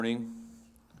Morning.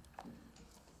 Are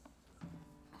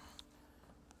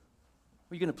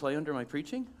you going to play under my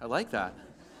preaching? I like that.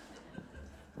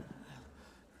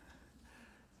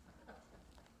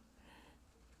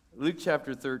 Luke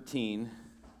chapter 13.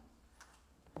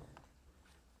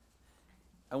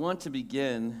 I want to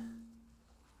begin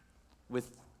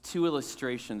with two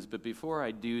illustrations, but before I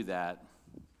do that,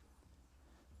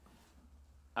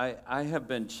 I have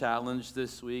been challenged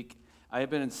this week. I have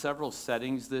been in several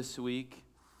settings this week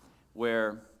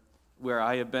where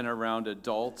I have been around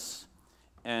adults,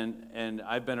 and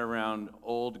I've been around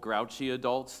old, grouchy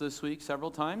adults this week several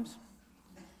times,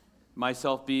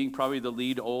 myself being probably the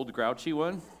lead old, grouchy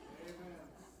one.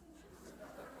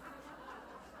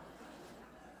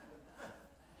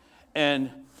 And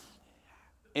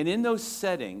in those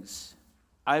settings,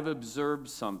 I've observed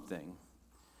something,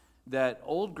 that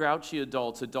old, grouchy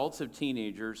adults of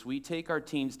teenagers, we take our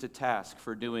teens to task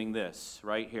for doing this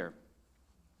right here.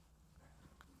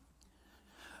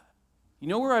 You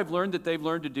know where I've learned that they've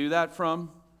learned to do that from?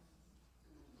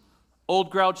 Old,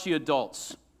 grouchy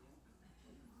adults.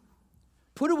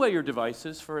 Put away your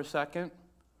devices for a second.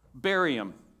 Bury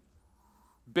them.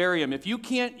 Bury them. If you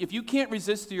can't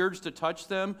resist the urge to touch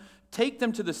them, take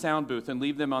them to the sound booth and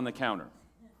leave them on the counter.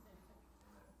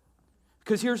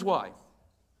 Because here's why.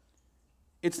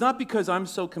 It's not because I'm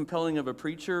so compelling of a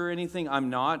preacher or anything. I'm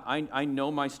not. I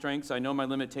know my strengths. I know my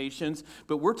limitations.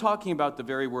 But we're talking about the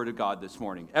very Word of God this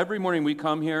morning. Every morning we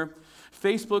come here.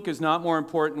 Facebook is not more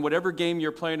important. Whatever game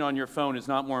you're playing on your phone is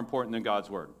not more important than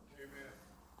God's Word.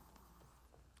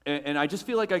 Amen. And I just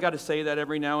feel like I got to say that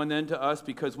every now and then to us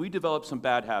because we develop some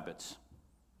bad habits.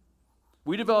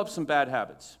 We develop some bad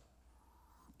habits.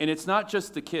 And it's not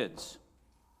just the kids.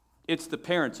 It's the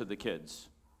parents of the kids.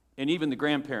 And even the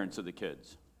grandparents of the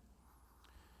kids.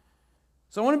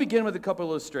 So I want to begin with a couple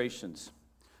illustrations.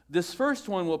 This first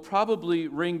one will probably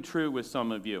ring true with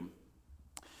some of you.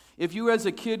 If you as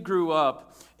a kid grew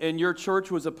up and your church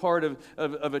was a part of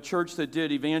a church that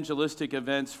did evangelistic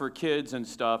events for kids and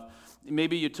stuff,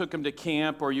 maybe you took them to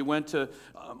camp or you went to,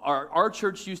 our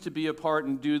church used to be a part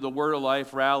and do the Word of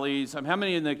Life rallies. How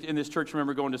many in this church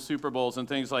remember going to Super Bowls and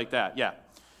things like that? Yeah.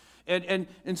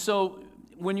 And so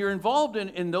when you're involved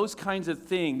in those kinds of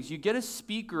things, you get a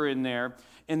speaker in there,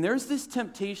 and there's this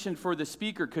temptation for the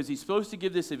speaker because he's supposed to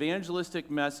give this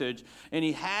evangelistic message, and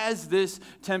he has this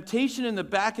temptation in the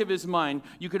back of his mind.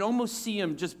 You could almost see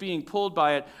him just being pulled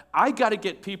by it. I got to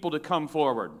get people to come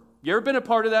forward. You ever been a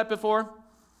part of that before?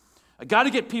 I got to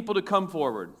get people to come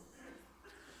forward.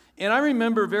 And I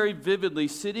remember very vividly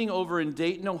sitting over in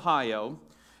Dayton, Ohio,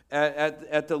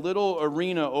 at the little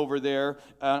arena over there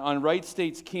on Wright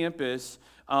State's campus,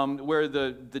 where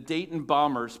the Dayton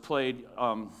Bombers played,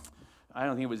 I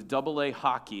don't think it was AA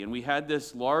hockey, and we had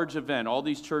this large event, all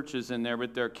these churches in there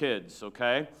with their kids,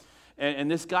 okay? And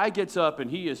this guy gets up,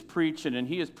 and he is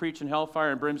preaching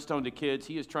hellfire and brimstone to kids.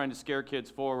 He is trying to scare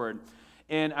kids forward.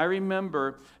 And I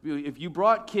remember, if you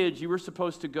brought kids, you were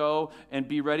supposed to go and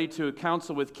be ready to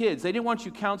counsel with kids. They didn't want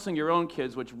you counseling your own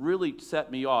kids, which really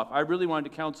set me off. I really wanted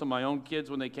to counsel my own kids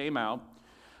when they came out.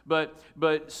 But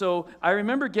so I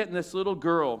remember getting this little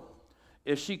girl,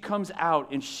 as she comes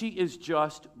out, and she is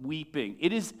just weeping.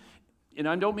 It is, and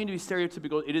I don't mean to be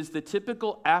stereotypical, it is the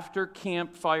typical after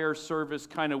campfire service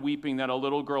kind of weeping that a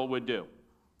little girl would do.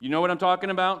 You know what I'm talking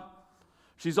about?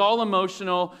 She's all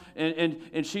emotional,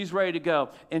 and she's ready to go.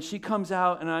 And she comes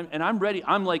out, and I'm ready.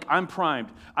 I'm primed.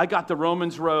 I got the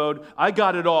Romans road. I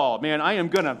got it all. Man, I am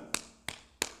going to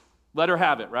let her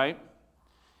have it, right?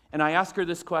 And I ask her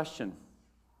this question.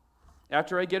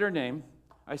 After I get her name,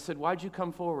 I said, "Why'd you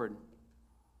come forward?"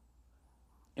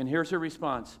 And here's her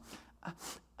response.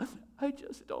 "I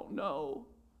just don't know.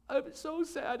 I'm so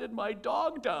sad, and my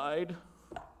dog died."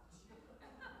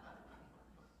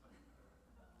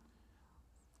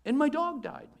 And my dog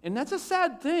died. And that's a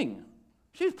sad thing.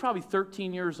 She was probably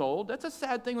 13 years old. That's a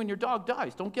sad thing when your dog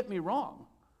dies. Don't get me wrong.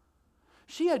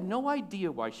 She had no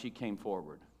idea why she came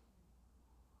forward.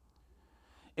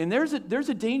 And there's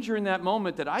a danger in that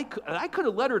moment that I could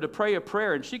have led her to pray a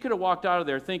prayer, and she could have walked out of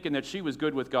there thinking that she was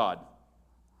good with God.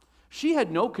 She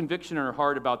had no conviction in her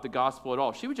heart about the gospel at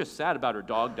all. She was just sad about her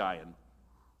dog dying.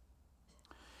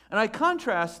 And I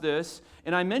contrast this,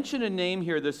 and I mention a name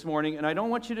here this morning, and I don't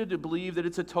want you to believe that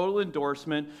it's a total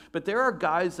endorsement, but there are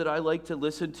guys that I like to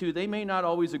listen to. They may not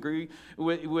always agree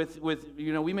with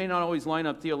we may not always line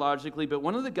up theologically, but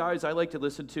one of the guys I like to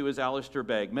listen to is Alistair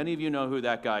Begg. Many of you know who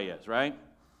that guy is, right?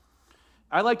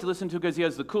 I like to listen to him because he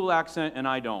has the cool accent, and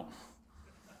I don't.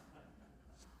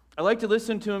 I like to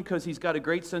listen to him because he's got a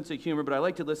great sense of humor, but I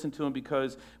like to listen to him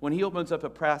because when he opens up a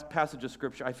passage of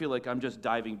Scripture, I feel like I'm just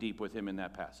diving deep with him in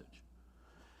that passage.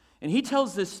 And he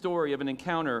tells this story of an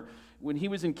encounter when he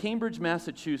was in Cambridge,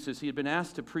 Massachusetts. He had been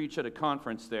asked to preach at a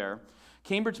conference there.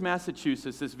 Cambridge,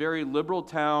 Massachusetts, this very liberal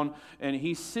town, and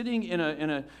he's sitting in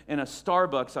a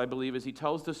Starbucks, I believe, as he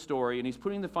tells the story, and he's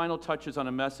putting the final touches on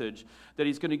a message that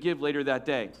he's going to give later that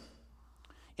day.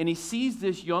 And he sees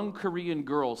this young Korean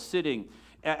girl sitting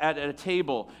at a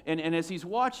table, and as he's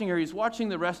watching her, he's watching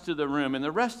the rest of the room, and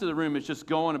the rest of the room is just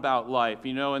going about life,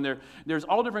 and there's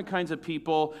all different kinds of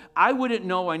people. I wouldn't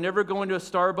know. I never go into a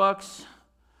Starbucks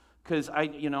because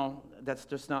that's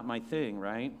just not my thing,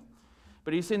 right?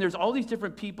 But he's saying there's all these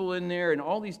different people in there and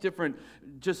all these different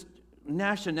just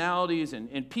nationalities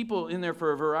and people in there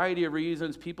for a variety of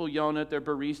reasons, people yelling at their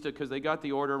barista because they got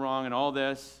the order wrong and all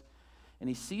this. And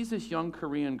he sees this young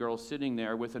Korean girl sitting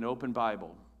there with an open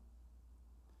Bible.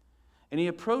 And he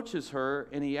approaches her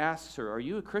and he asks her, "Are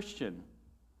you a Christian?"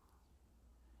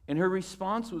 And her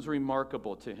response was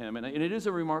remarkable to him. And it is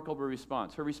a remarkable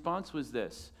response. Her response was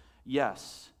this: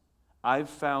 "Yes, I've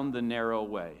found the narrow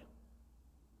way.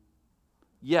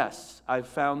 Yes, I've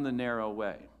found the narrow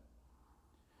way."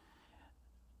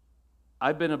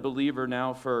 I've been a believer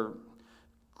now for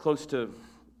close to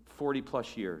 40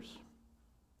 plus years.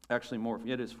 Actually more,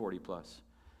 it is 40 plus.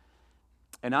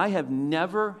 And I have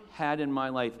never had in my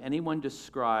life anyone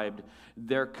described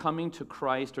their coming to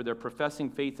Christ or their professing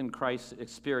faith in Christ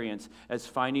experience as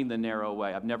finding the narrow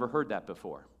way. I've never heard that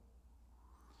before.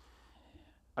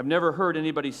 I've never heard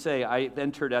anybody say, "I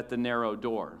entered at the narrow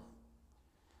door."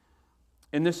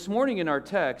 And this morning in our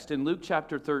text, in Luke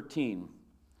chapter 13,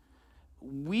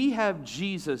 we have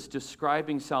Jesus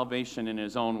describing salvation in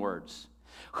his own words.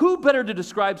 Who better to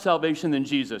describe salvation than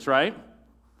Jesus, right?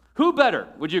 Who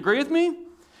better? Would you agree with me?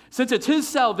 Since it's his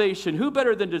salvation, who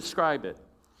better than to describe it?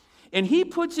 And he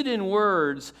puts it in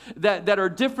words that are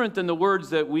different than the words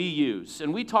that we use.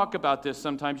 And we talk about this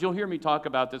sometimes. You'll hear me talk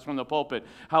about this from the pulpit,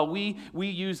 how we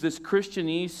use this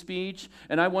Christianese speech.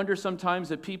 And I wonder sometimes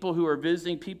that people who are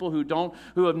visiting, people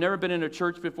who have never been in a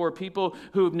church before, people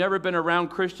who have never been around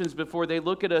Christians before, they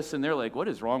look at us and they're like, "What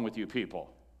is wrong with you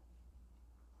people?"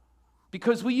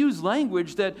 Because we use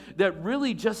language that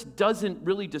really just doesn't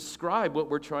really describe what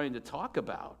we're trying to talk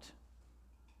about.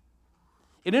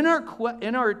 And in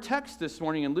our text this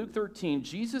morning in Luke 13,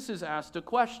 Jesus is asked a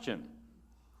question.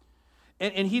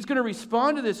 And he's going to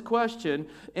respond to this question,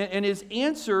 and his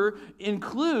answer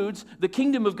includes the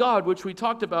kingdom of God, which we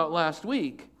talked about last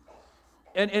week.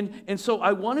 And so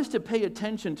I want us to pay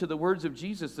attention to the words of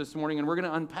Jesus this morning, and we're going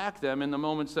to unpack them in the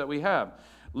moments that we have.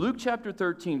 Luke chapter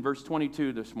 13, verse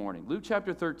 22 this morning. Luke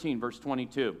chapter 13, verse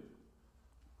 22.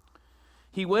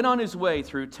 He went on his way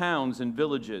through towns and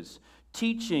villages,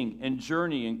 teaching and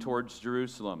journeying towards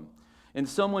Jerusalem. And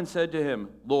someone said to him,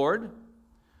 "Lord,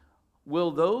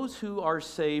 will those who are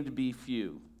saved be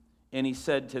few?" And he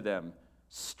said to them,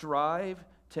 "Strive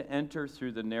to enter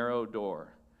through the narrow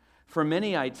door. For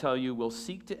many, I tell you, will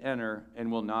seek to enter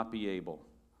and will not be able.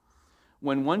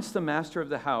 When once the master of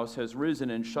the house has risen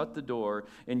and shut the door,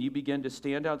 and you begin to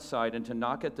stand outside and to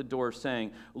knock at the door,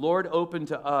 saying, 'Lord, open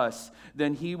to us,'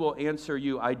 then he will answer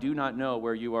you, 'I do not know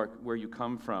where you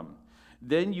come from.'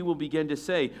 Then you will begin to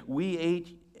say, 'We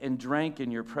ate and drank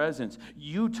in your presence.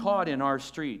 You taught in our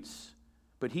streets.'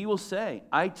 But he will say,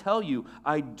 'I tell you,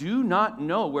 I do not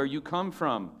know where you come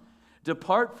from.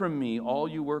 Depart from me, all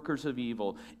you workers of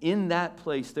evil.' In that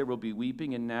place there will be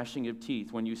weeping and gnashing of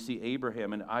teeth when you see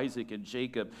Abraham and Isaac and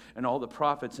Jacob and all the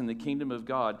prophets in the kingdom of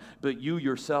God, but you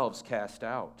yourselves cast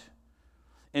out.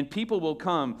 And people will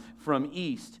come from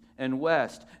east and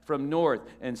west, from north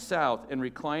and south, and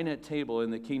recline at table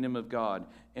in the kingdom of God.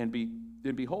 And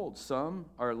behold, some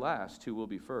are last who will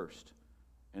be first,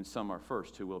 and some are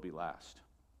first who will be last."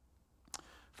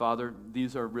 Father,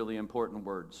 these are really important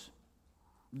words.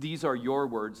 These are your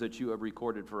words that you have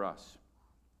recorded for us.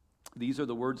 These are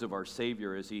the words of our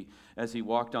Savior as he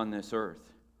walked on this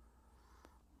earth.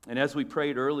 And as we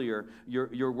prayed earlier,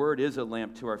 your word is a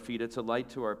lamp to our feet. It's a light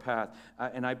to our path.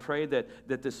 And I pray that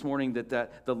this morning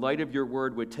that the light of your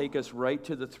word would take us right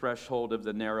to the threshold of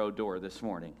the narrow door this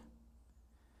morning.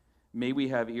 May we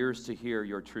have ears to hear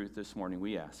your truth this morning,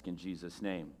 we ask in Jesus'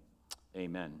 name.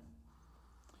 Amen.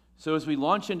 So as we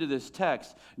launch into this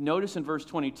text, notice in verse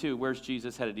 22, where's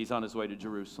Jesus headed? He's on his way to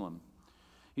Jerusalem.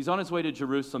 He's on his way to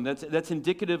Jerusalem. That's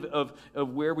indicative of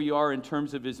where we are in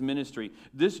terms of his ministry.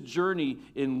 This journey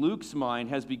in Luke's mind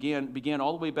began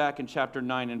all the way back in chapter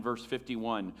 9 and verse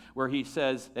 51, where he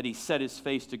says that he set his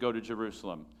face to go to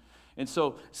Jerusalem. And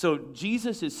so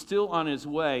Jesus is still on his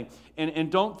way,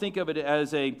 and don't think of it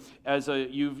as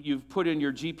you've put in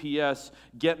your GPS,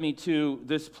 get me to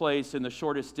this place in the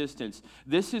shortest distance.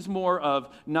 This is more of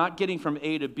not getting from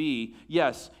A to B.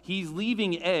 Yes, he's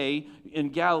leaving A in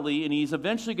Galilee, and he's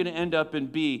eventually going to end up in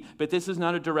B, but this is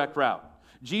not a direct route.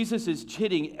 Jesus is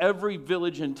hitting every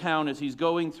village and town as he's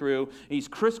going through. He's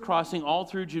crisscrossing all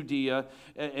through Judea,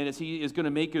 and as he is going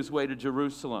to make his way to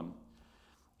Jerusalem.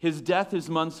 His death is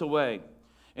months away.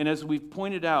 And as we've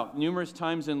pointed out numerous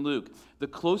times in Luke, the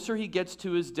closer he gets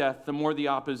to his death, the more the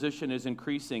opposition is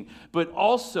increasing. But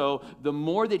also, the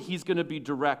more that he's going to be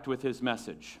direct with his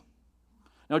message.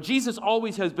 Now, Jesus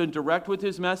always has been direct with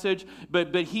his message,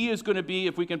 but he is going to be,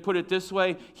 if we can put it this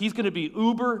way, he's going to be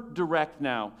uber direct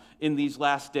now in these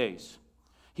last days.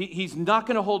 He's not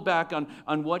going to hold back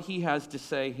on what he has to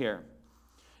say here.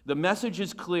 The message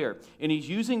is clear, and he's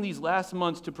using these last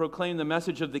months to proclaim the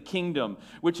message of the kingdom,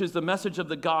 which is the message of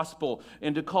the gospel,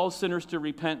 and to call sinners to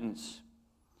repentance.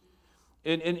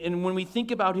 And when we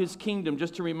think about his kingdom,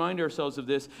 just to remind ourselves of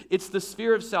this, it's the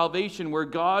sphere of salvation where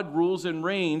God rules and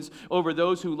reigns over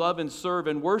those who love and serve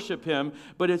and worship him,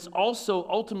 but it's also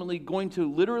ultimately going to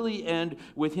literally end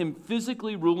with him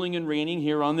physically ruling and reigning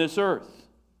here on this earth.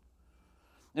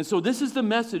 And so this is the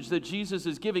message that Jesus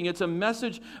is giving. It's a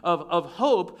message of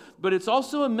hope, but it's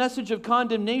also a message of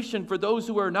condemnation for those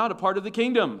who are not a part of the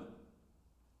kingdom.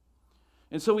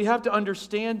 And so we have to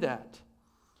understand that.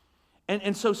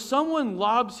 And so someone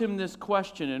lobs him this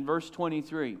question in verse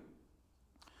 23.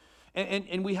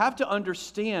 And we have to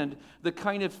understand the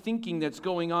kind of thinking that's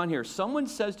going on here. Someone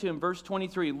says to him, verse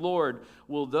 23, Lord,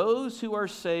 will those who are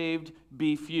saved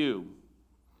be few?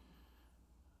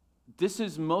 This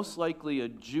is most likely a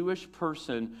Jewish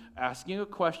person asking a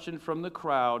question from the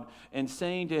crowd and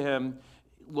saying to him,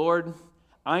 Lord,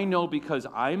 I know because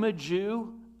I'm a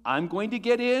Jew, I'm going to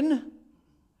get in,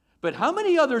 but how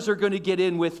many others are going to get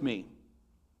in with me?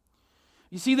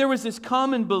 You see, there was this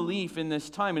common belief in this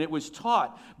time, and it was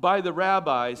taught by the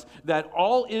rabbis, that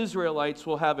all Israelites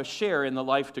will have a share in the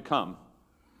life to come.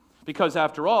 Because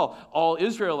after all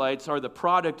Israelites are the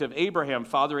product of Abraham.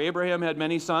 Father Abraham had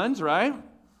many sons, right?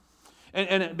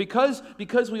 And because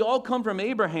we all come from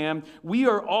Abraham, we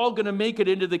are all going to make it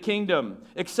into the kingdom,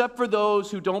 except for those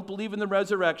who don't believe in the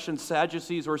resurrection.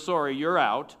 Sadducees, we're sorry, you're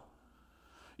out.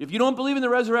 If you don't believe in the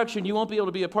resurrection, you won't be able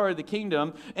to be a part of the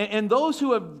kingdom. And those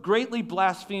who have greatly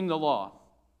blasphemed the law,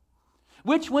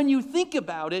 which, when you think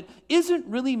about it, isn't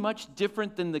really much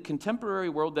different than the contemporary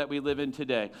world that we live in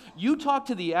today. You talk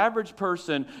to the average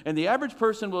person, and the average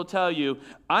person will tell you,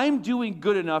 I'm doing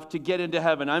good enough to get into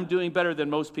heaven. I'm doing better than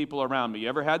most people around me. You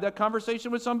ever had that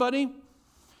conversation with somebody?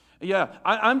 Yeah,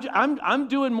 I'm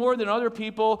doing more than other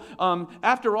people.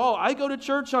 After all, I go to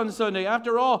church on Sunday.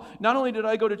 After all, not only did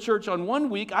I go to church on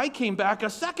one week, I came back a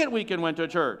second week and went to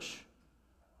church.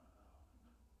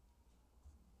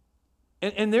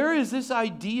 And there is this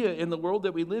idea in the world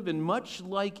that we live in, much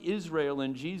like Israel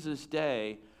in Jesus'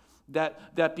 day,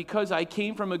 that because I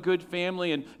came from a good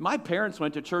family and my parents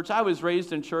went to church, I was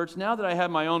raised in church. Now that I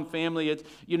have my own family, it's,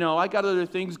 I got other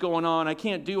things going on. I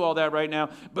can't do all that right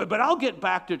now, but I'll get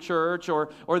back to church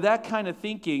or that kind of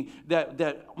thinking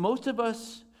that most of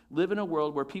us live in a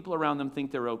world where people around them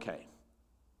think they're okay.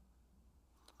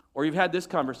 Or you've had this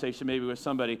conversation maybe with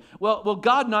somebody. Well,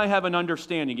 God and I have an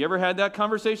understanding. You ever had that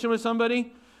conversation with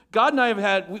somebody? God and I have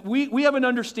had, we have an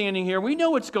understanding here. We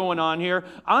know what's going on here.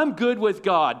 I'm good with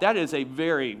God. That is a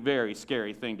very, very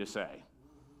scary thing to say.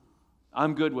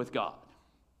 I'm good with God.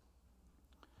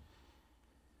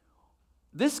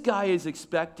 This guy is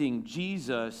expecting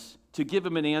Jesus to give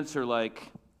him an answer like,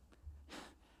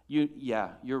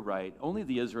 you're right. Only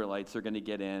the Israelites are going to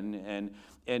get in,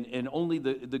 and only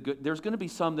the good. There's going to be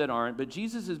some that aren't, but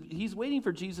he's waiting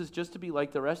for Jesus just to be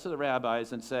like the rest of the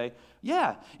rabbis and say,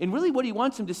 yeah. And really what he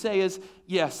wants him to say is,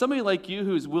 yeah, somebody like you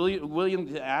who's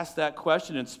willing to ask that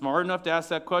question and smart enough to ask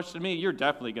that question to me, you're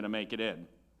definitely going to make it in.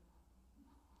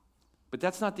 But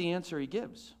that's not the answer he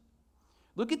gives.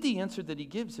 Look at the answer that he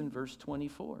gives in verse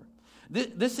 24.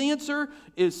 This answer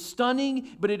is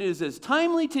stunning, but it is as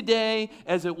timely today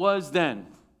as it was then.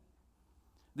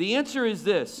 The answer is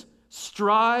this: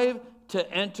 strive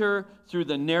to enter through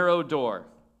the narrow door.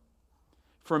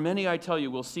 For many, I tell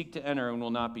you, will seek to enter and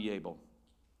will not be able.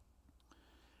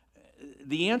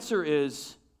 The answer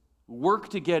is work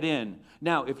to get in.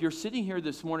 Now, if you're sitting here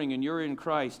this morning and you're in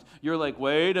Christ, you're like,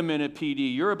 wait a minute,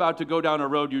 PD, you're about to go down a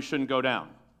road you shouldn't go down.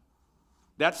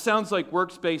 That sounds like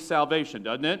works-based salvation,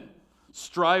 doesn't it?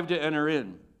 Strive to enter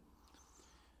in.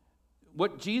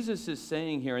 What Jesus is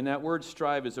saying here, and that word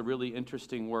strive is a really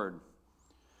interesting word.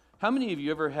 How many of you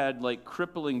ever had like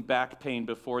crippling back pain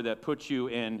before that put you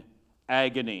in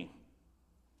agony?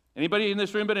 Anybody in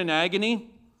this room been in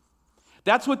agony?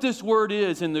 That's what this word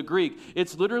is in the Greek.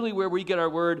 It's literally where we get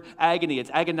our word agony. It's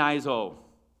agonizo.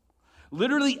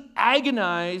 Literally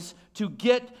agonize to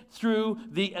get through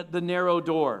the narrow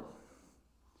door.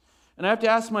 And I have to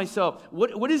ask myself,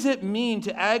 what does it mean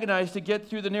to agonize to get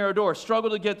through the narrow door, struggle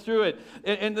to get through it?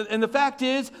 And the fact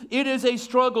is, it is a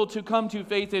struggle to come to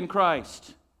faith in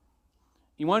Christ.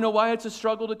 You want to know why it's a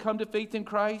struggle to come to faith in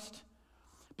Christ?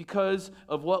 Because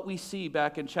of what we see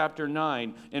back in chapter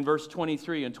 9 in verse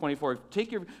 23 and 24.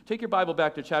 Take your Bible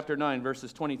back to chapter 9,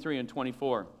 verses 23 and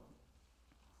 24.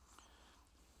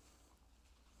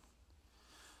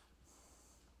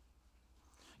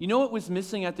 You know what was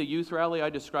missing at the youth rally I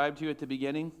described to you at the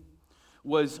beginning?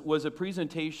 Was a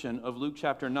presentation of Luke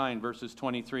chapter 9, verses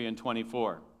 23 and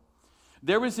 24.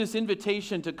 There was this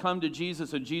invitation to come to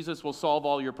Jesus, and Jesus will solve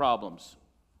all your problems.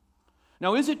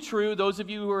 Now, is it true, those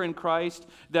of you who are in Christ,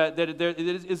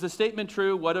 is the statement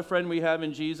true, what a friend we have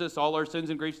in Jesus, all our sins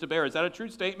and griefs to bear? Is that a true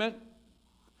statement?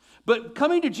 But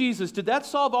coming to Jesus, did that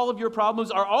solve all of your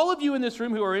problems? Are all of you in this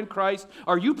room who are in Christ,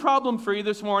 are you problem-free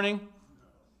this morning?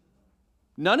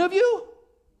 None of you?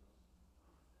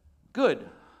 Good.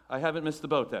 I haven't missed the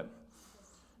boat then.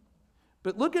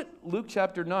 But look at Luke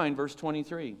chapter 9, verse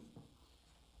 23.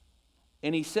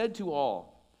 And he said to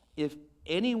all, if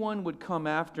anyone would come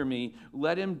after me,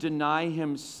 let him deny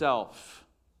himself.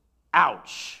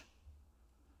 Ouch.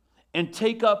 And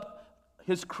take up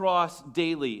his cross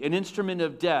daily, an instrument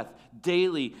of death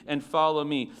daily, and follow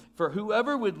me. For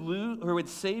whoever would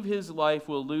save his life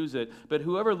will lose it, but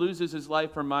whoever loses his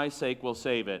life for my sake will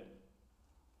save it.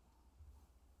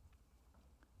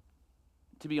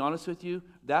 To be honest with you,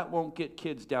 that won't get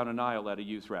kids down an aisle at a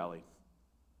youth rally.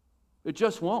 It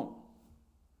just won't.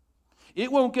 It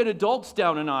won't get adults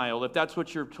down an aisle if that's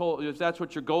what you're told, if that's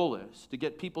what your goal is, to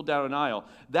get people down an aisle.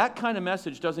 That kind of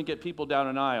message doesn't get people down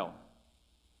an aisle.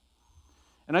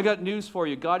 And I got news for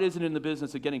you. God isn't in the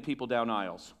business of getting people down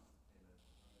aisles.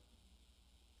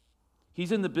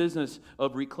 He's in the business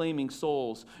of reclaiming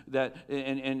souls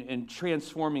and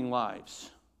transforming lives.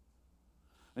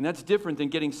 And that's different than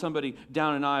getting somebody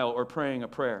down an aisle or praying a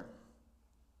prayer.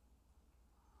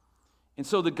 And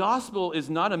so the gospel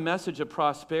is not a message of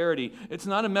prosperity. It's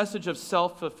not a message of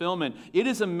self-fulfillment. It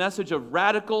is a message of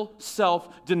radical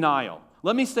self-denial.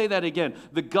 Let me say that again.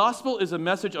 The gospel is a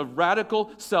message of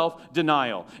radical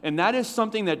self-denial. And that is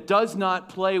something that does not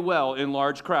play well in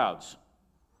large crowds,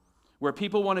 where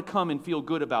people want to come and feel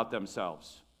good about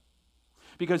themselves.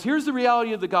 Because here's the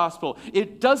reality of the gospel.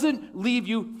 It doesn't leave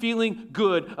you feeling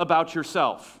good about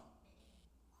yourself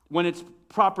when it's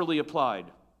properly applied.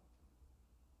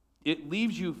 It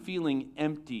leaves you feeling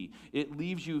empty. It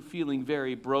leaves you feeling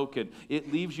very broken.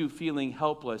 It leaves you feeling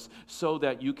helpless so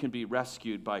that you can be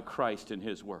rescued by Christ and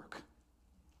his work.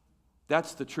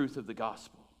 That's the truth of the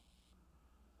gospel.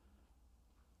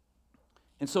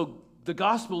 And so the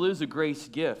gospel is a grace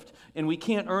gift, and we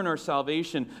can't earn our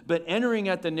salvation, but entering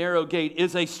at the narrow gate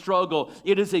is a struggle.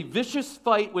 It is a vicious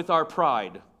fight with our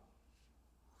pride.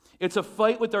 It's a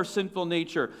fight with our sinful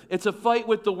nature. It's a fight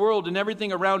with the world and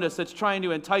everything around us that's trying to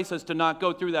entice us to not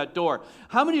go through that door.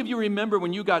 How many of you remember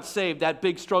when you got saved, that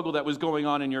big struggle that was going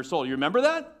on in your soul? You remember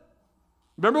that?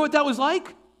 Remember what that was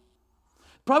like?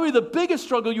 Probably the biggest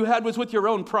struggle you had was with your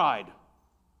own pride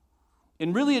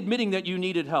and really admitting that you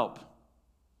needed help.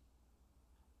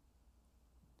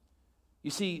 You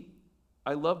see,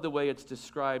 I love the way it's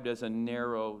described as a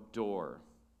narrow door.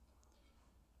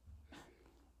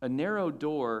 A narrow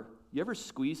door, you ever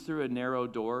squeeze through a narrow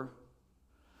door?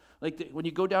 Like when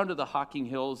you go down to the Hocking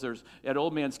Hills, at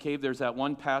Old Man's Cave, there's that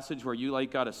one passage where you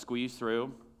got to squeeze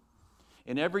through.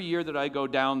 And every year that I go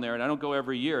down there, and I don't go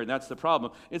every year, and that's the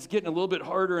problem, it's getting a little bit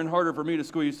harder and harder for me to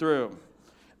squeeze through.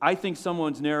 I think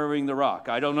someone's narrowing the rock.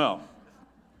 I don't know.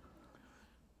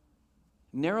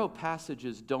 Narrow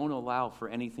passages don't allow for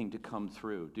anything to come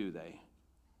through, do they?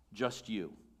 Just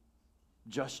you.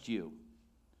 Just you.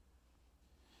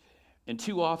 And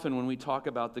too often when we talk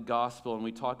about the gospel and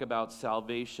we talk about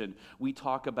salvation, we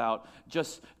talk about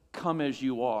just come as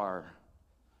you are.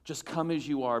 Just come as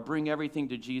you are. Bring everything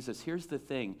to Jesus. Here's the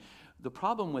thing. The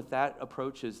problem with that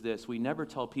approach is this. We never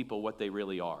tell people what they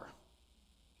really are.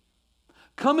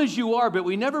 Come as you are, but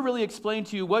we never really explain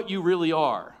to you what you really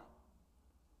are.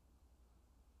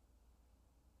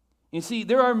 You see,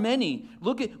 there are many.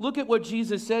 Look at what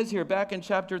Jesus says here back in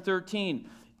chapter 13.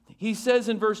 He says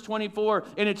in verse 24,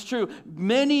 and it's true,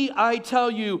 many, I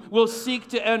tell you, will seek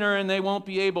to enter and they won't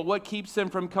be able. What keeps them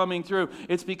from coming through?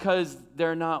 It's because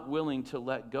they're not willing to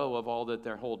let go of all that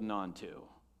they're holding on to.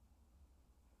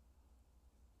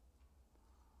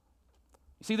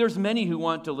 See, there's many who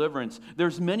want deliverance.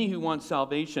 There's many who want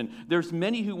salvation. There's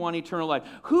many who want eternal life.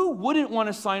 Who wouldn't want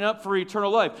to sign up for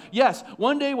eternal life? Yes,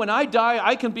 one day when I die,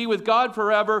 I can be with God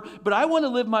forever, but I want to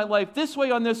live my life this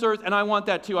way on this earth, and I want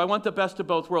that too. I want the best of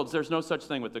both worlds. There's no such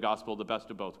thing with the gospel, the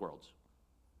best of both worlds.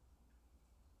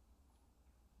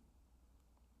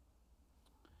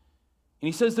 And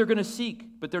he says they're going to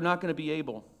seek, but they're not going to be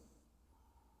able.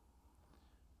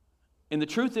 And the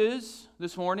truth is,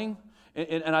 this morning,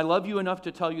 and I love you enough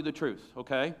to tell you the truth,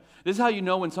 okay? This is how you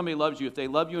know when somebody loves you, if they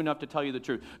love you enough to tell you the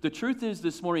truth. The truth is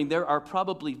this morning, there are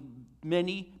probably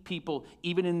many people,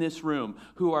 even in this room,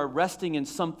 who are resting in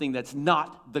something that's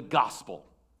not the gospel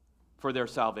for their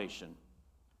salvation.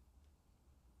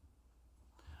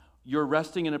 You're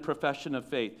resting in a profession of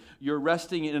faith. You're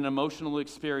resting in an emotional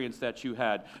experience that you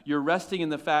had. You're resting in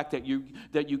the fact that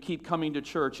you keep coming to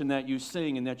church and that you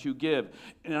sing and that you give.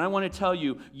 And I want to tell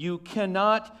you, you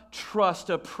cannot trust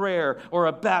a prayer or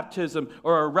a baptism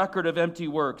or a record of empty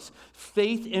works.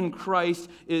 Faith in Christ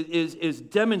is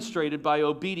demonstrated by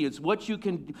obedience. What you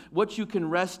can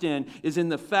rest in is in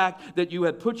the fact that you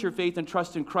have put your faith and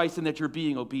trust in Christ and that you're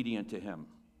being obedient to Him.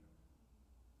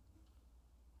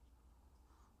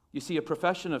 You see, a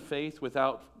profession of faith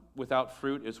without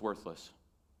fruit is worthless.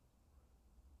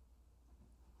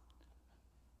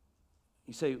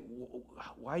 You say,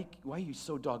 why are you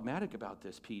so dogmatic about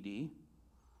this, PD?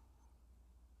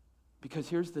 Because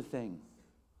here's the thing.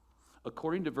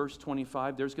 According to verse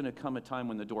 25, there's going to come a time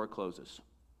when the door closes.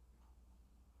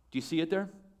 Do you see it there?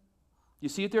 You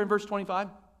see it there in verse 25?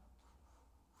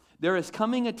 There is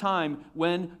coming a time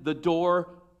when the door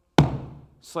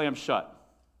slams shut.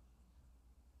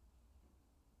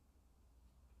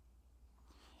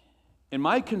 And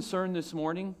my concern this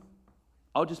morning,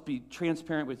 I'll just be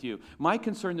transparent with you. My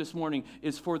concern this morning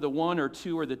is for the 1 or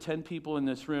 2 or the 10 people in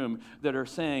this room that are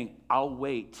saying, I'll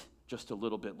wait just a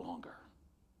little bit longer.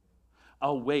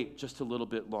 I'll wait just a little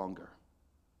bit longer.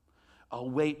 I'll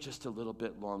wait just a little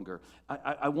bit longer.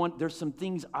 There's some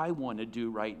things I want to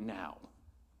do right now.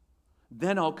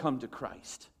 Then I'll come to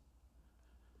Christ.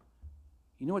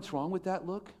 You know what's wrong with that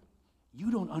look? You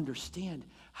don't understand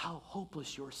how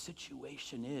hopeless your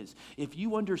situation is. If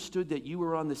you understood that you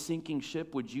were on the sinking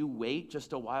ship, would you wait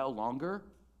just a while longer?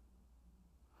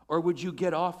 Or would you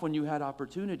get off when you had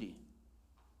opportunity?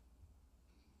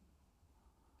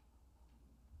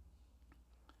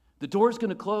 The door's going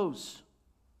to close.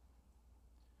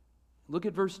 Look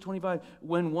at verse 25.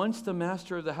 When once the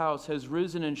master of the house has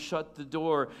risen and shut the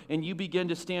door, and you begin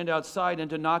to stand outside and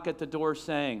to knock at the door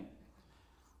saying,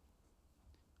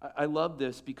 I love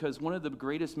this because one of the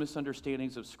greatest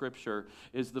misunderstandings of Scripture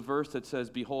is the verse that says,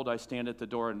 behold, I stand at the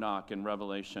door and knock in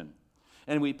Revelation.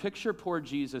 And we picture poor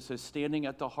Jesus as standing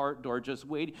at the heart door just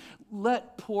waiting.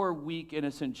 Let poor, weak,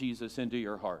 innocent Jesus into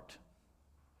your heart.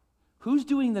 Who's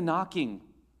doing the knocking?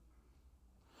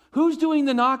 Who's doing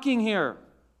the knocking here?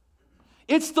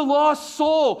 It's the lost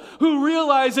soul who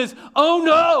realizes, oh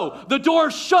no, the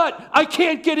door's shut. I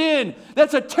can't get in.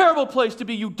 That's a terrible place to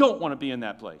be. You don't want to be in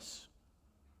that place.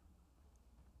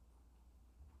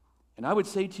 And I would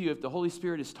say to you, if the Holy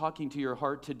Spirit is talking to your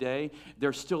heart today,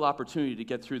 there's still opportunity to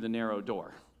get through the narrow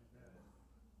door.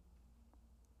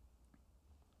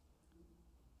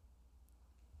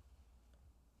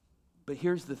 But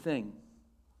here's the thing.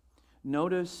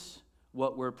 Notice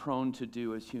what we're prone to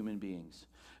do as human beings.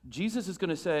 Jesus is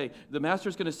going to say, the master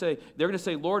is going to say, they're going to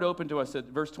say, Lord, open to us at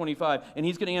verse 25. And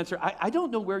he's going to answer, I don't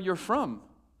know where you're from.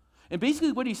 And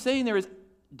basically what he's saying there is,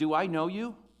 do I know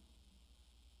you?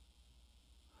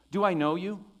 Do I know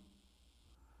you?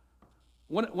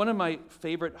 One of my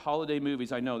favorite holiday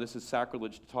movies, I know this is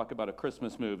sacrilege to talk about a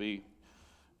Christmas movie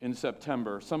in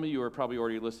September. Some of you are probably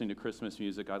already listening to Christmas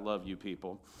music. I love you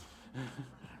people.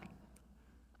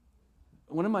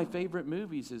 One of my favorite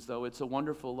movies is, though, It's a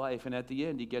Wonderful Life, and at the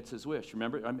end he gets his wish.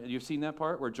 Remember, you've seen that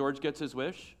part where George gets his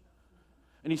wish?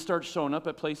 And he starts showing up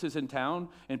at places in town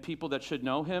and people that should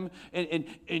know him.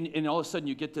 And all of a sudden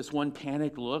you get this one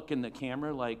panicked look in the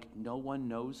camera like, no one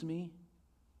knows me?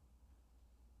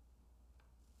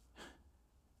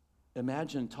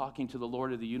 Imagine talking to the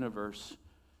Lord of the universe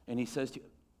and he says to you,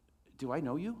 do I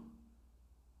know you?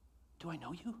 Do I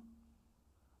know you?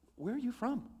 Where are you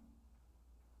from?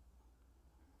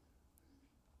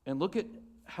 And look at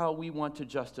how we want to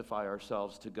justify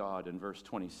ourselves to God in verse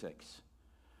 26.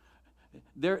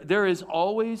 There is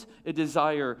always a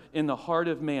desire in the heart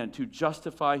of man to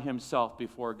justify himself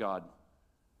before God.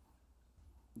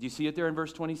 Do you see it there in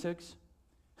verse 26?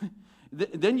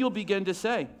 Then you'll begin to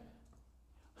say,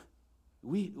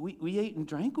 we ate and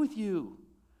drank with you.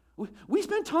 We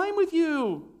spent time with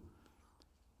you.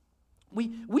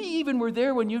 We even were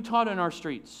there when you taught in our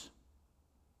streets.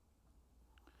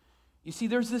 You see,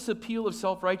 there's this appeal of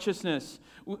self-righteousness.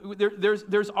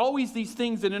 There's always these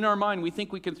things that in our mind we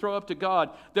think we can throw up to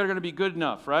God that are going to be good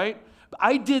enough, right?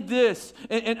 I did this,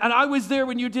 and I was there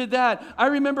when you did that. I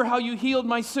remember how you healed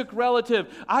my sick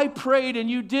relative. I prayed and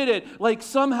you did it. Like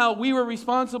somehow we were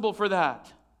responsible for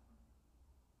that.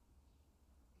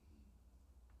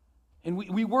 And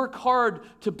we work hard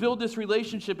to build this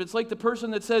relationship. It's like the person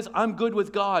that says, I'm good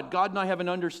with God. God and I have an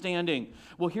understanding.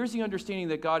 Well, here's the understanding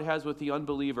that God has with the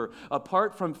unbeliever.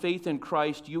 Apart from faith in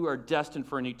Christ, you are destined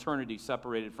for an eternity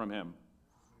separated from Him.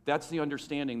 That's the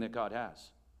understanding that God has.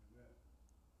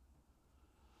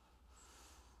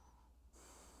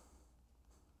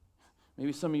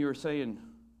 Maybe some of you are saying,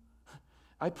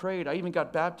 I prayed. I even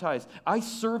got baptized. I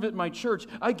serve at my church.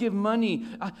 I give money.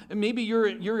 Maybe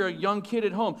you're a young kid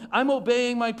at home. I'm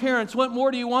obeying my parents. What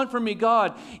more do you want from me,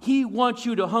 God? He wants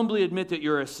you to humbly admit that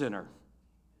you're a sinner.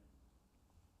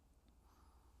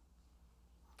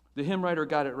 The hymn writer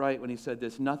got it right when he said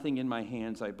this, nothing in my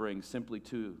hands I bring, simply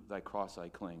to thy cross I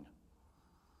cling.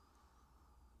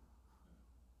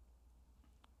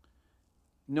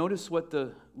 Notice what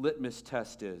the litmus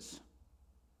test is.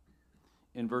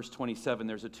 In verse 27,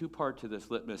 there's a two-part to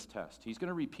this litmus test. He's going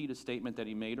to repeat a statement that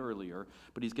he made earlier,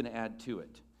 but he's going to add to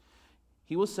it.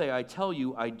 He will say, I tell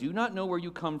you, I do not know where you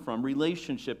come from.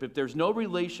 Relationship. If there's no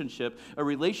relationship, a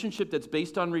relationship that's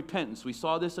based on repentance. We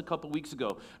saw this a couple weeks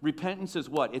ago. Repentance is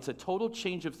what? It's a total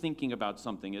change of thinking about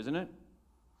something, isn't it?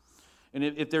 And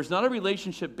if there's not a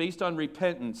relationship based on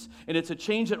repentance, and it's a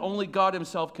change that only God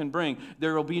Himself can bring,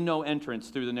 there will be no entrance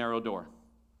through the narrow door.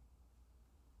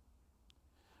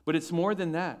 But it's more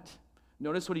than that.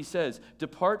 Notice what he says,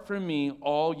 depart from me,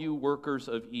 all you workers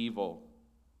of evil.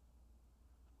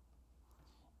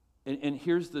 And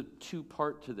here's the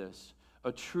two-part to this.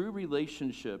 A true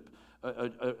relationship,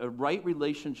 a right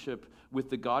relationship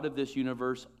with the God of this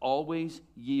universe always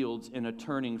yields in a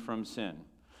turning from sin.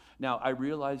 Now, I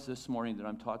realize this morning that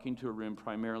I'm talking to a room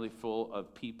primarily full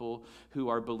of people who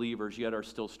are believers yet are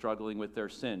still struggling with their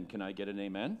sin. Can I get an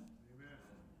amen? Amen.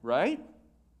 Right?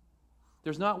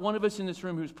 There's not one of us in this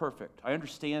room who's perfect. I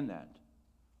understand that.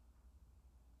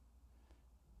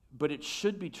 But it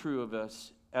should be true of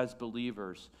us as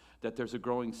believers that there's a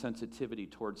growing sensitivity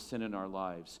towards sin in our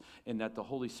lives and that the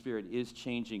Holy Spirit is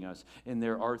changing us and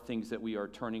there are things that we are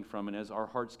turning from, and as our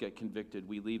hearts get convicted,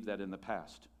 we leave that in the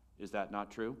past. Is that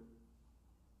not true?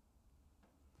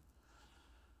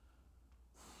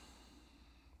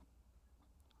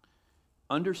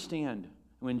 Understand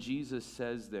when Jesus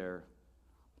says there,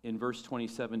 in verse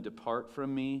 27, depart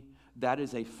from me, that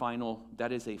is a final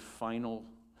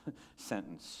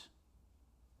sentence.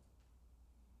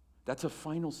 That's a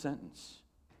final sentence.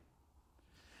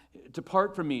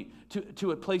 Depart from me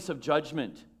to a place of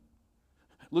judgment.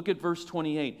 Look at verse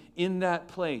 28. In that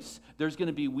place, there's going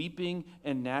to be weeping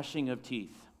and gnashing of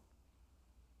teeth.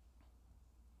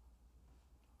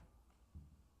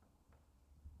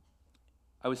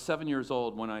 I was 7 years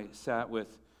old when I sat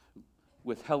with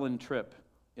Helen Tripp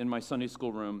in my Sunday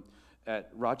school room at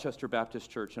Rochester Baptist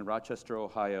Church in Rochester,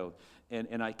 Ohio,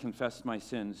 and I confessed my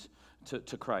sins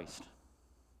to Christ.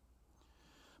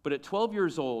 But at 12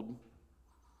 years old,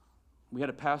 we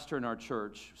had a pastor in our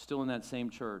church, still in that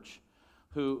same church,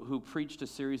 who preached a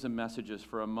series of messages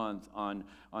for a month on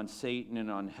Satan and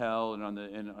on hell and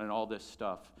on all this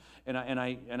stuff. And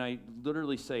I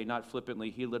literally say, not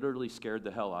flippantly, he literally scared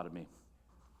the hell out of me.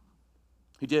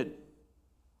 He did.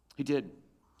 He did.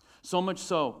 So much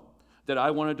so that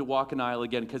I wanted to walk an aisle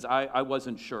again because I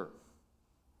wasn't sure.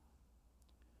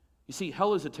 You see,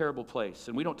 hell is a terrible place,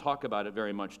 and we don't talk about it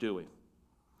very much, do we?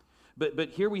 But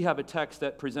here we have a text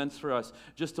that presents for us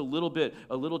just a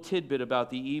little tidbit about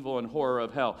the evil and horror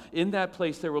of hell. In that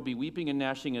place there will be weeping and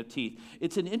gnashing of teeth.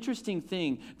 It's an interesting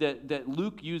thing that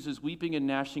Luke uses weeping and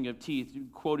gnashing of teeth,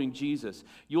 quoting Jesus.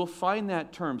 You'll find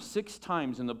that term 6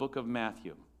 times in the book of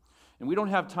Matthew. And we don't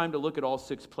have time to look at all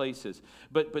 6 places.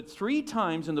 But 3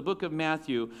 times in the book of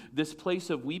Matthew, this place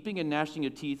of weeping and gnashing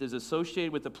of teeth is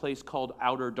associated with a place called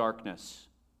outer darkness.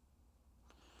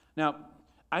 Now,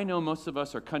 I know most of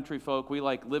us are country folk. We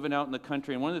like living out in the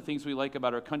country. And one of the things we like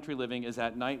about our country living is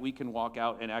at night we can walk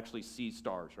out and actually see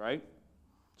stars, right?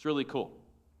 It's really cool.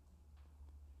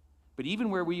 But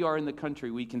even where we are in the country,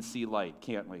 we can see light,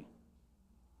 can't we?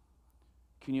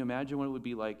 Can you imagine what it would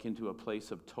be like into a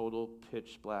place of total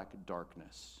pitch black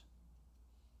darkness?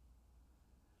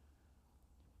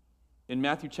 In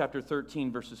Matthew chapter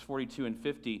 13, verses 42 and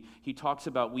 50, he talks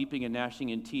about weeping and gnashing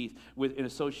in teeth in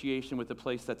association with a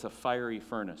place that's a fiery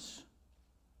furnace.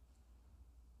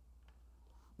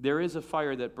 There is a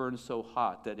fire that burns so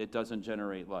hot that it doesn't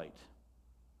generate light.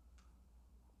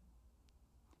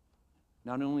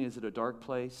 Not only is it a dark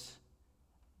place,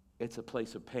 it's a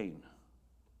place of pain.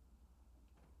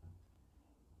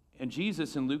 And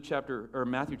Jesus in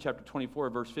Matthew chapter 24,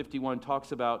 verse 51,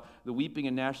 talks about the weeping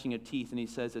and gnashing of teeth, and he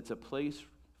says it's a place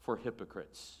for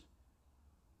hypocrites.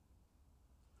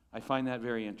 I find that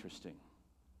very interesting.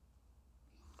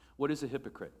 What is a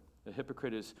hypocrite? A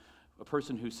hypocrite is a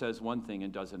person who says one thing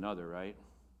and does another, right?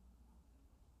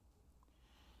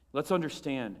 Let's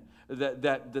understand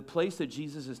that the place that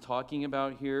Jesus is talking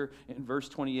about here in verse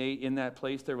 28, in that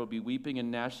place there will be weeping and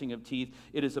gnashing of teeth.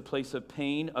 It is a place of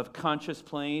pain, of conscious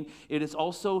pain. It is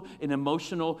also an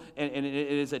emotional, and it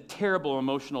is a terrible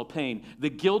emotional pain. The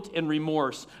guilt and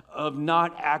remorse of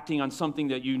not acting on something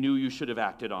that you knew you should have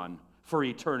acted on for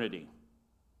eternity.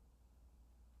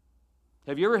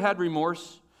 Have you ever had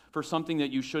remorse for something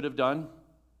that you should have done?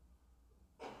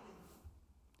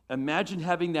 Imagine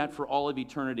having that for all of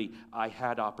eternity. I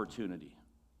had opportunity.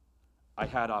 I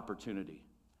had opportunity.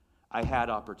 I had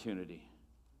opportunity.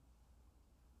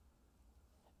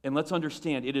 And let's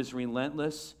understand, it is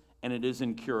relentless and it is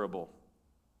incurable.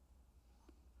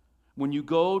 When you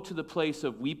go to the place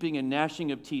of weeping and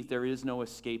gnashing of teeth, there is no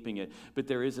escaping it. But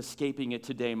there is escaping it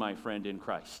today, my friend, in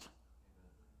Christ.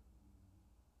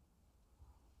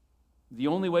 The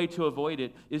only way to avoid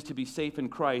it is to be safe in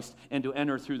Christ and to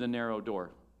enter through the narrow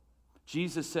door.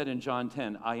 Jesus said in John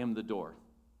 10, I am the door.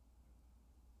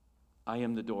 I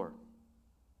am the door.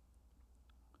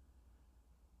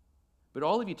 But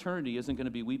all of eternity isn't going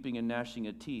to be weeping and gnashing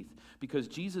of teeth, because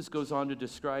Jesus goes on to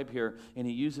describe here, and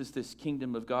he uses this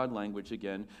kingdom of God language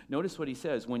again. Notice what he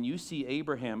says, when you see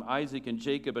Abraham, Isaac, and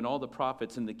Jacob, and all the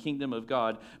prophets in the kingdom of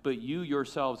God, but you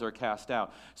yourselves are cast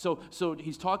out. So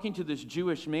he's talking to this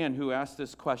Jewish man who asked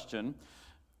this question,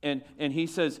 and he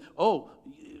says,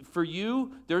 for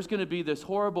you, there's going to be this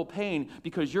horrible pain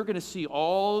because you're going to see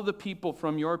all the people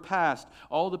from your past,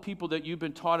 all the people that you've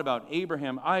been taught about,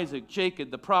 Abraham, Isaac,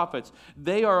 Jacob, the prophets.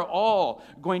 They are all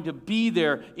going to be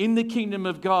there in the kingdom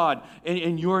of God,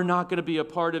 and you're not going to be a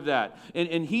part of that.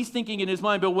 And he's thinking in his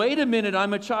mind, but wait a minute,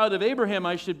 I'm a child of Abraham,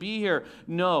 I should be here.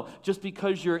 No, just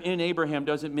because you're in Abraham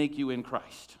doesn't make you in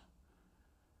Christ.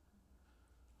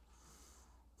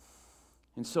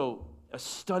 And so, a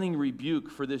stunning rebuke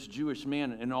for this Jewish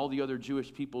man and all the other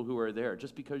Jewish people who are there.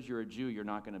 Just because you're a Jew, you're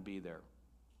not going to be there.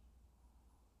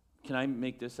 Can I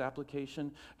make this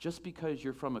application? Just because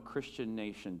you're from a Christian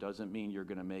nation doesn't mean you're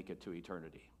going to make it to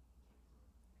eternity.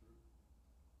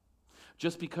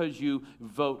 Just because you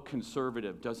vote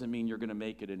conservative doesn't mean you're going to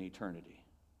make it in eternity.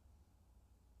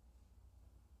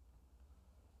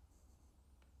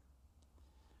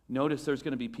 Notice there's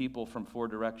going to be people from 4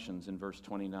 directions in verse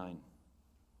 29.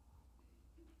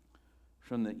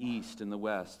 From the east and the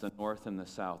west, the north and the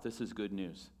south. This is good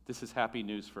news. This is happy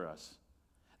news for us.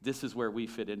 This is where we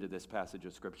fit into this passage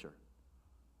of Scripture.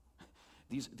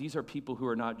 These are people who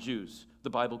are not Jews. The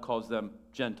Bible calls them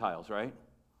Gentiles, right?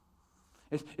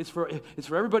 It's for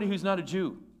everybody who's not a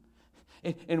Jew.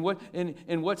 And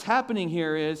what's happening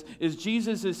here is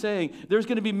Jesus is saying, there's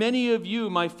going to be many of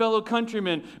you, my fellow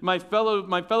countrymen, my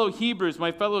fellow Hebrews,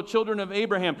 my fellow children of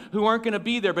Abraham, who aren't going to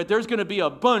be there, but there's going to be a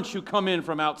bunch who come in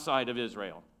from outside of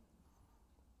Israel.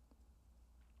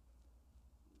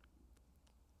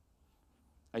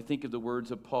 I think of the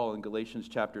words of Paul in Galatians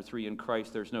chapter 3, in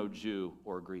Christ there's no Jew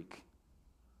or Greek.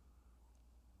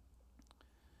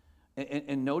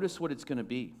 And notice what it's going to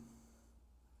be.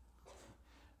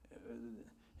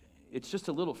 It's just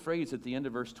a little phrase at the end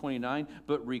of verse 29,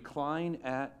 but recline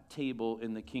at table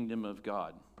in the kingdom of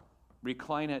God.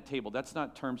 Recline at table. That's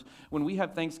not terms. When we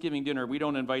have Thanksgiving dinner, we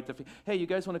don't invite hey, you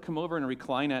guys want to come over and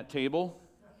recline at table?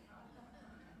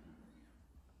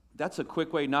 That's a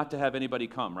quick way not to have anybody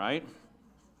come, right?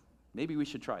 Maybe we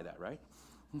should try that, right?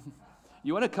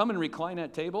 You want to come and recline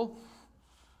at table?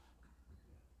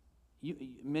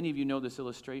 Many of you know this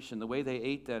illustration. The way they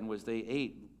ate then was they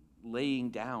ate laying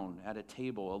down at a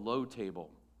table, a low table.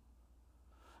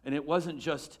 And it wasn't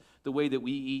just the way that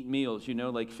we eat meals,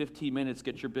 like 15 minutes,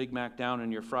 get your Big Mac down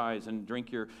and your fries and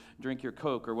drink your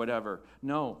Coke or whatever.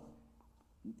 No,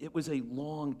 it was a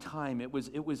long time. It was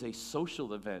a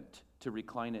social event to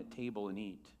recline at table and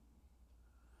eat.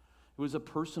 It was a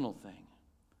personal thing.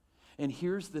 And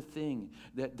here's the thing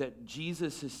that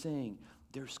Jesus is saying,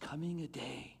 there's coming a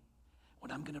day when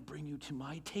I'm going to bring you to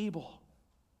my table.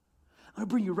 I'm going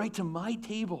to bring you right to my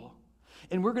table,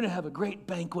 and we're going to have a great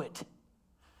banquet.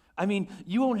 I mean,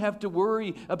 you won't have to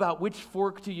worry about which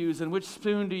fork to use and which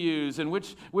spoon to use and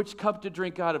which cup to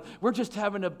drink out of. We're just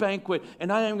having a banquet,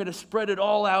 and I am going to spread it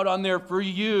all out on there for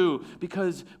you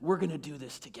because we're going to do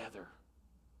this together.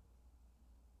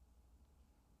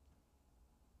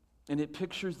 And it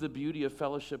pictures the beauty of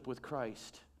fellowship with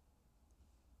Christ.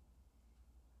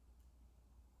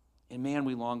 And man,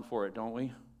 we long for it, don't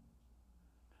we?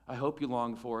 I hope you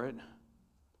long for it.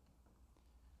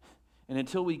 And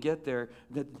until we get there,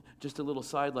 just a little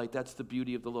sidelight, that's the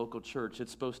beauty of the local church. It's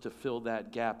supposed to fill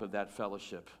that gap of that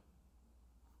fellowship.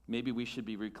 Maybe we should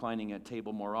be reclining at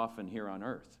table more often here on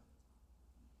earth.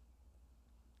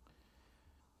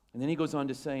 And then he goes on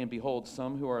to say, and behold,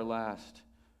 some are last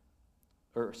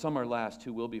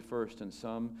who will be first, and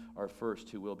some are first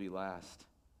who will be last.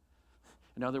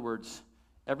 In other words,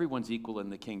 everyone's equal in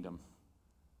the kingdom.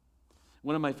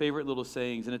 One of my favorite little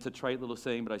sayings, and it's a trite little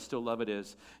saying, but I still love it,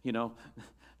 is,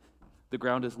 the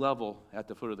ground is level at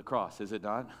the foot of the cross, is it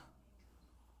not?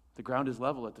 The ground is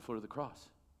level at the foot of the cross.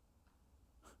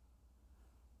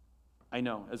 I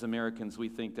know, as Americans, we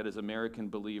think that as American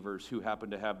believers who happen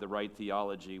to have the right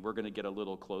theology, we're going to get a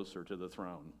little closer to the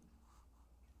throne.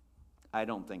 I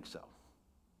don't think so.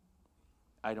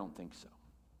 I don't think so.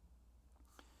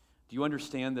 Do you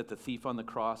understand that the thief on the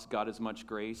cross got as much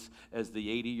grace as the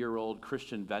 80-year-old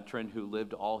Christian veteran who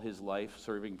lived all his life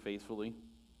serving faithfully?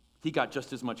 He got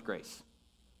just as much grace.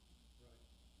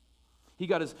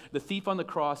 The thief on the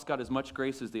cross got as much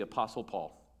grace as the Apostle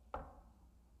Paul,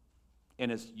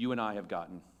 and as you and I have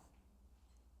gotten.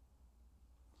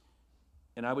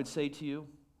 And I would say to you,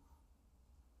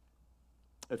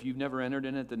 if you've never entered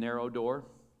in at the narrow door,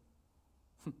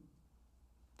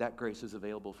 that grace is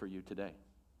available for you today.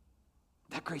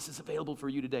 That grace is available for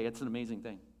you today. It's an amazing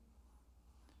thing.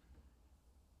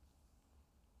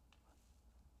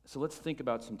 So let's think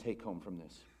about some take home from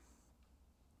this.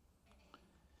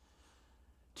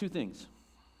 Two things.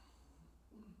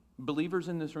 Believers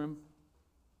in this room,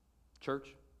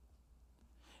 church,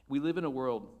 we live in a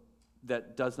world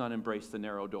that does not embrace the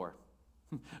narrow door.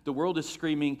 The world is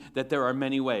screaming that there are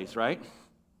many ways, right?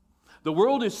 The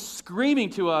world is screaming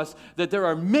to us that there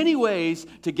are many ways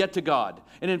to get to God.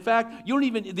 And in fact,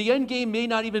 the end game may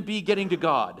not even be getting to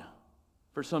God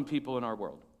for some people in our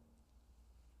world.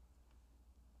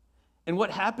 And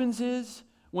what happens is,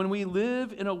 when we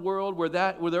live in a world where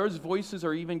those voices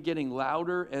are even getting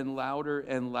louder and louder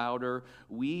and louder,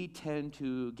 we tend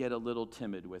to get a little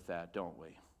timid with that, don't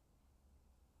we?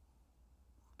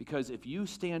 Because if you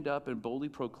stand up and boldly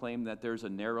proclaim that there's a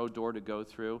narrow door to go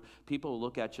through, people will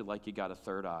look at you like you got a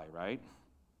third eye, right?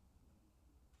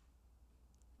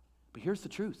 But here's the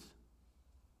truth.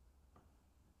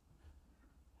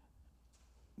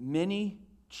 Many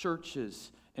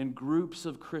churches and groups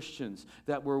of Christians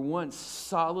that were once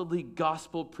solidly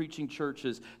gospel-preaching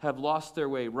churches have lost their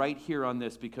way right here on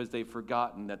this because they've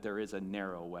forgotten that there is a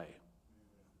narrow way.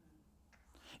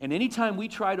 And anytime we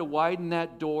try to widen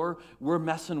that door, we're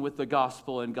messing with the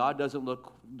gospel, and God doesn't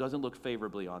look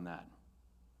favorably on that.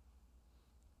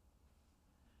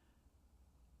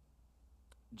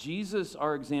 Jesus,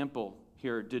 our example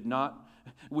here, did not.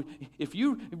 If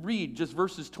you read just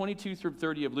verses 22 through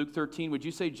 30 of Luke 13, would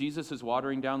you say Jesus is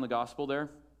watering down the gospel there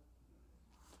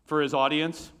for his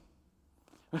audience?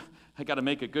 I got to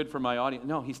make it good for my audience.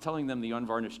 No, he's telling them the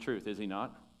unvarnished truth, is he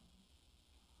not?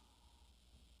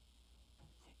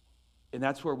 And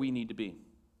that's where we need to be.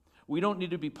 We don't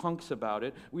need to be punks about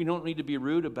it. We don't need to be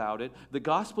rude about it. The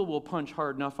gospel will punch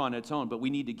hard enough on its own, but we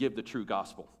need to give the true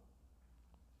gospel.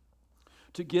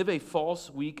 To give a false,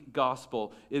 weak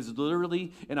gospel is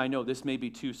literally, and I know this may be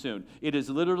too soon, it is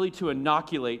literally to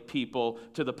inoculate people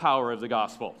to the power of the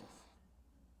gospel.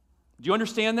 Do you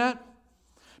understand that?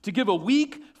 To give a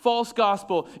weak, false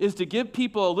gospel is to give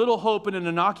people a little hope and an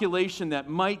inoculation that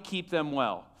might keep them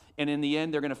well. And in the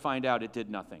end, they're going to find out it did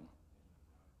nothing.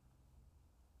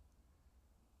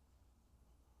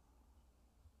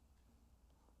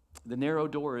 The narrow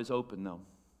door is open, though.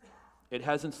 It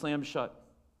hasn't slammed shut.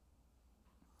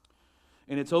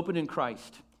 And it's open in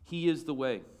Christ. He is the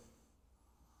way.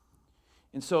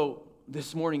 And so,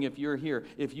 this morning, if you're here,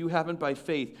 if you haven't by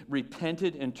faith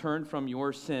repented and turned from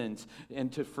your sins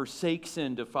and to forsake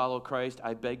sin to follow Christ,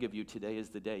 I beg of you, today is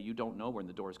the day. You don't know when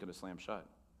the door is going to slam shut.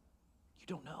 You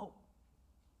don't know.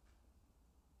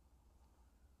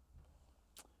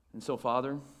 And so,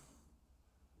 Father,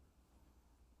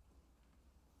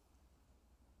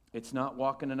 it's not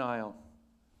walking an aisle.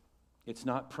 It's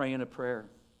not praying a prayer.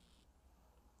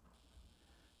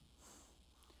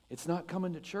 It's not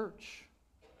coming to church.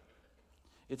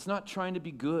 It's not trying to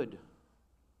be good.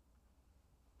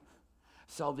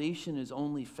 Salvation is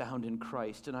only found in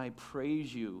Christ, and I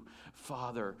praise you,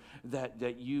 Father,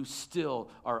 that you still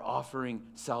are offering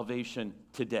salvation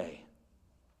today.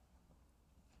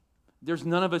 There's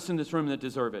none of us in this room that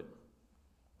deserve it.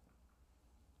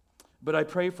 But I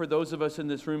pray for those of us in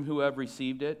this room who have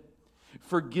received it.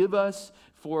 Forgive us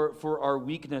for our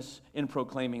weakness in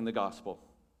proclaiming the gospel.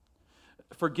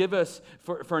 Forgive us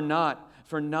for not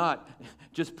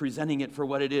just presenting it for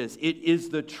what it is. It is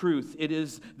the truth. It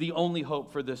is the only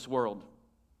hope for this world.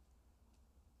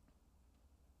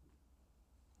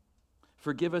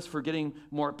 Forgive us for getting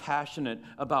more passionate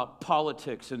about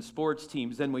politics and sports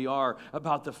teams than we are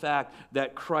about the fact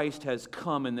that Christ has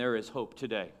come and there is hope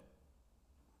today.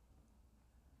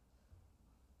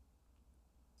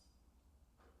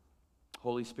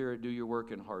 Holy Spirit, do your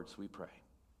work in hearts, we pray.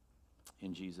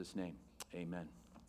 In Jesus' name, amen.